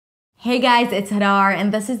Hey guys, it's Hadar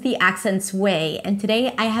and this is the Accents Way, and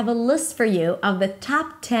today I have a list for you of the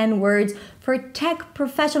top 10 words for tech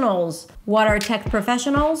professionals. What are tech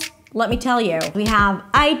professionals? Let me tell you. We have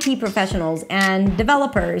IT professionals and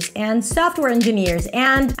developers and software engineers,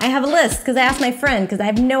 and I have a list because I asked my friend because I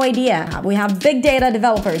have no idea. We have big data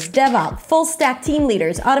developers, DevOps, full stack team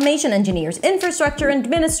leaders, automation engineers, infrastructure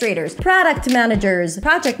administrators, product managers,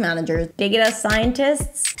 project managers, data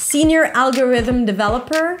scientists, senior algorithm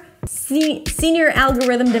developers.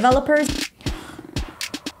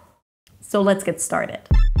 So let's get started.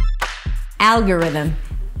 Algorithm.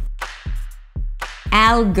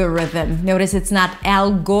 Notice it's not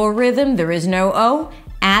algorithm, there is no O.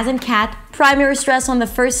 As in cat, primary stress on the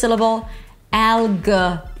first syllable,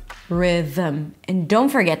 algorithm. And don't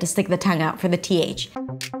forget to stick the tongue out for the TH.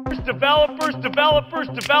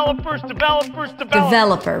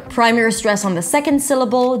 Developer, primary stress on the second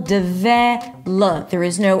syllable, develop, there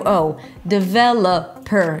is no O.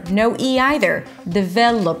 Developer, no E either,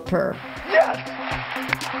 developer. Yes!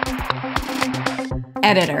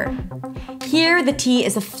 Editor. Here the T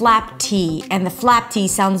is a flap T, and the flap T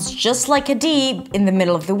sounds just like a D in the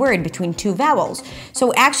middle of the word between two vowels.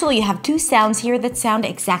 So actually you have two sounds here that sound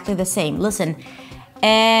exactly the same. Listen.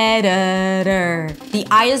 Editor. The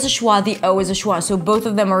I is a schwa, the O is a schwa, so both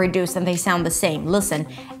of them are reduced and they sound the same. Listen.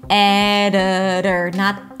 Editor,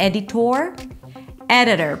 not editor.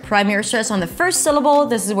 Editor. Primary stress on the first syllable.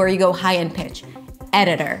 This is where you go high in pitch.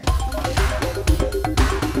 Editor.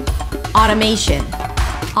 Automation.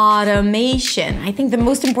 I think the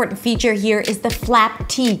most important feature here is the flap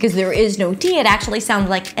T, because there is no T. It actually sounds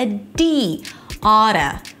like a D.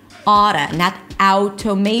 Not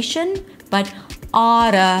automation, but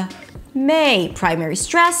automate. Primary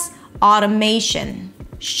stress, automation.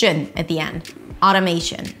 Shin at the end.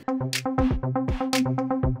 Automation.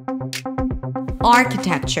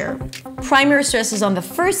 Architecture. Primary stress is on the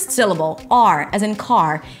first syllable, R as in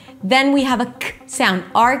car. Then we have a K sound,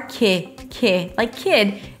 like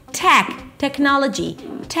kid, tech, technology,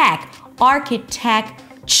 tech, architect,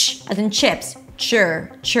 ch as in chips,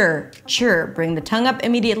 chur. Bring the tongue up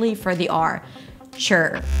immediately for the R,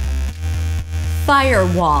 chur.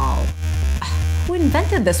 Firewall. Who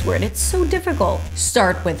invented this word? It's so difficult.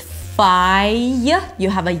 Start with fi, you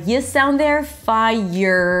have a y sound there,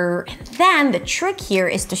 fire. And then the trick here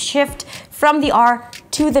is to shift from the R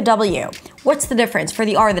to the W. What's the difference? For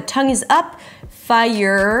the R, the tongue is up,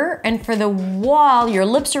 fire, and for the wall, your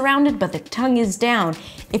lips are rounded, but the tongue is down.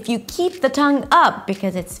 If you keep the tongue up,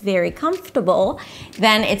 because it's very comfortable,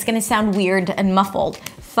 then it's gonna sound weird and muffled.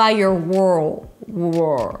 Firewall.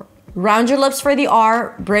 Round your lips for the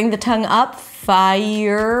R, bring the tongue up,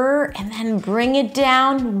 fire, and then bring it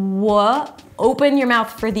down, wa. Open your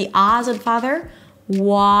mouth for the A's and father,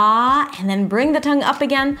 wa, and then bring the tongue up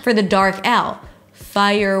again for the dark L.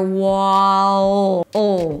 Firewall,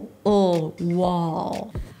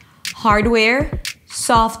 wall. Hardware,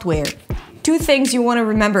 software. Two things you want to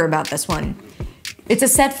remember about this one. It's a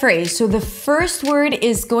set phrase, so the first word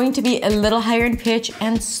is going to be a little higher in pitch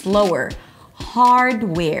and slower.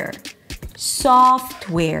 Hardware,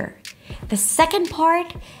 software. The second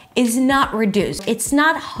part is not reduced. It's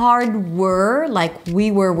not hardware like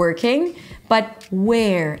we were working, but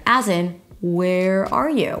where, as in, where are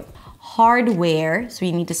you? Hardware, so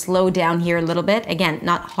you need to slow down here a little bit. Again,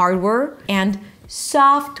 not hardware, and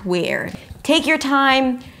software. Take your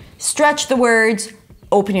time, stretch the words,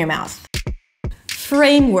 open your mouth.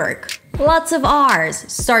 Framework, lots of R's.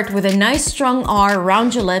 Start with a nice strong R,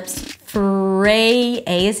 round your lips, A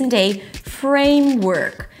as in day,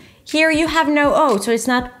 framework. Here you have no O, so it's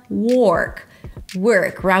not work.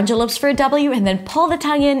 Work, round your lips for a W and then pull the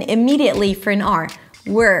tongue in immediately for an R.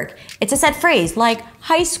 Work. It's a set phrase like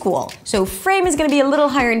high school. So frame is going to be a little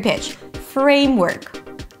higher in pitch. Framework.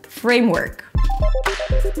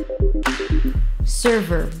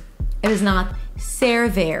 Server. It is not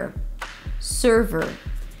server. Server.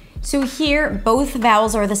 So here both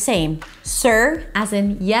vowels are the same. Sir, as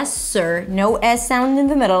in yes sir, no S sound in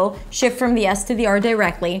the middle. Shift from the S to the R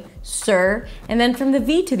directly. Sir, and then from the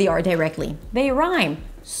V to the R directly. They rhyme.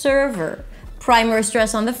 Server. Primary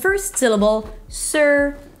stress on the first syllable,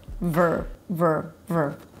 server.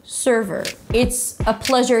 Server. It's a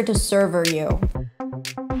pleasure to serve you.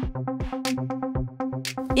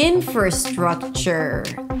 Infrastructure.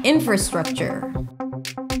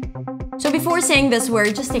 So before saying this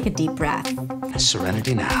word, just take a deep breath.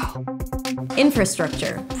 Serenity now.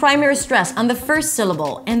 Infrastructure. Primary stress on the first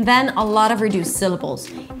syllable, and then a lot of reduced syllables.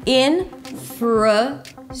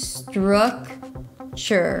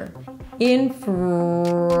 Infrastructure.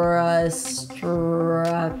 Infrastructure.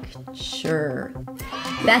 structure.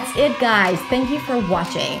 That's it, guys. Thank you for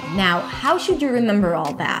watching. Now, how should you remember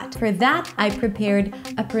all that? For that, I prepared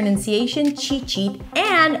a pronunciation cheat sheet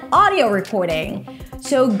and audio recording.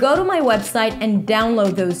 So go to my website and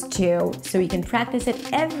download those two so you can practice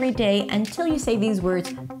it every day until you say these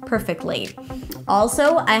words perfectly.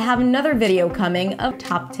 Also, I have another video coming of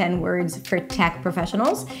top 10 words for tech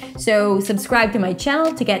professionals. So subscribe to my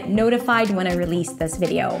channel to get notified when I release this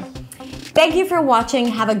video. Thank you for watching.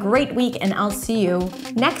 Have a great week, and I'll see you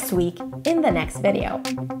next week in the next video.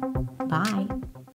 Bye.